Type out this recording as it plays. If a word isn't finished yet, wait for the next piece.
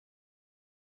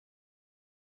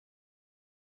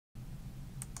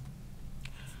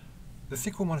The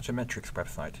SQL Monitor Metrics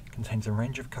website contains a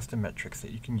range of custom metrics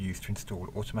that you can use to install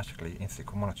automatically in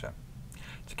SQL Monitor.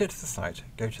 To get to the site,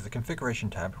 go to the Configuration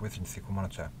tab within SQL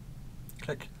Monitor.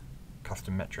 Click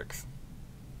Custom Metrics,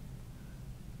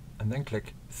 and then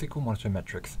click SQL Monitor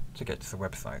Metrics to get to the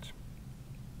website.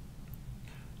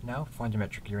 Now find a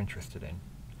metric you're interested in.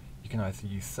 You can either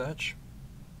use Search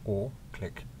or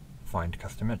click Find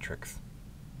Custom Metrics.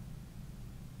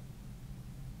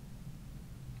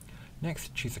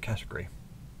 Next, choose a category.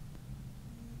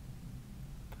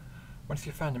 Once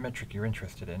you've found a metric you're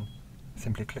interested in,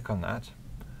 simply click on that,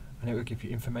 and it will give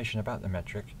you information about the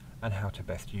metric and how to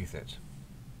best use it.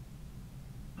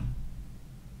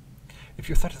 If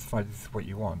you're satisfied this is what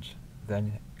you want,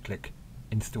 then click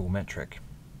Install Metric.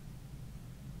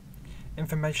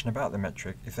 Information about the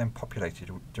metric is then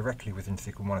populated directly within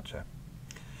SQL Monitor.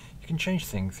 You can change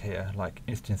things here, like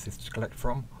instances to collect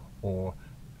from, or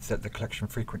set the collection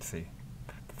frequency.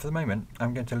 But for the moment,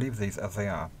 I'm going to leave these as they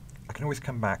are. I can always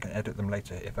come back and edit them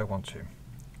later if I want to.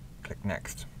 Click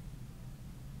Next.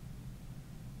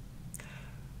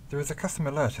 There is a custom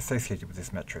alert associated with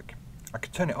this metric. I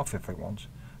could turn it off if I want,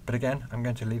 but again, I'm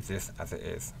going to leave this as it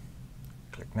is.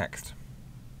 Click Next.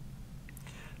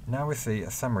 Now we see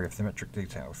a summary of the metric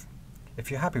details.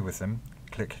 If you're happy with them,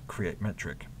 click Create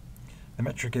Metric. The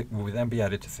metric will then be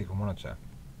added to SQL Monitor.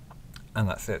 And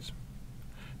that's it.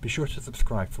 Be sure to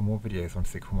subscribe for more videos on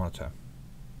SQL Monitor.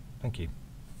 Thank you.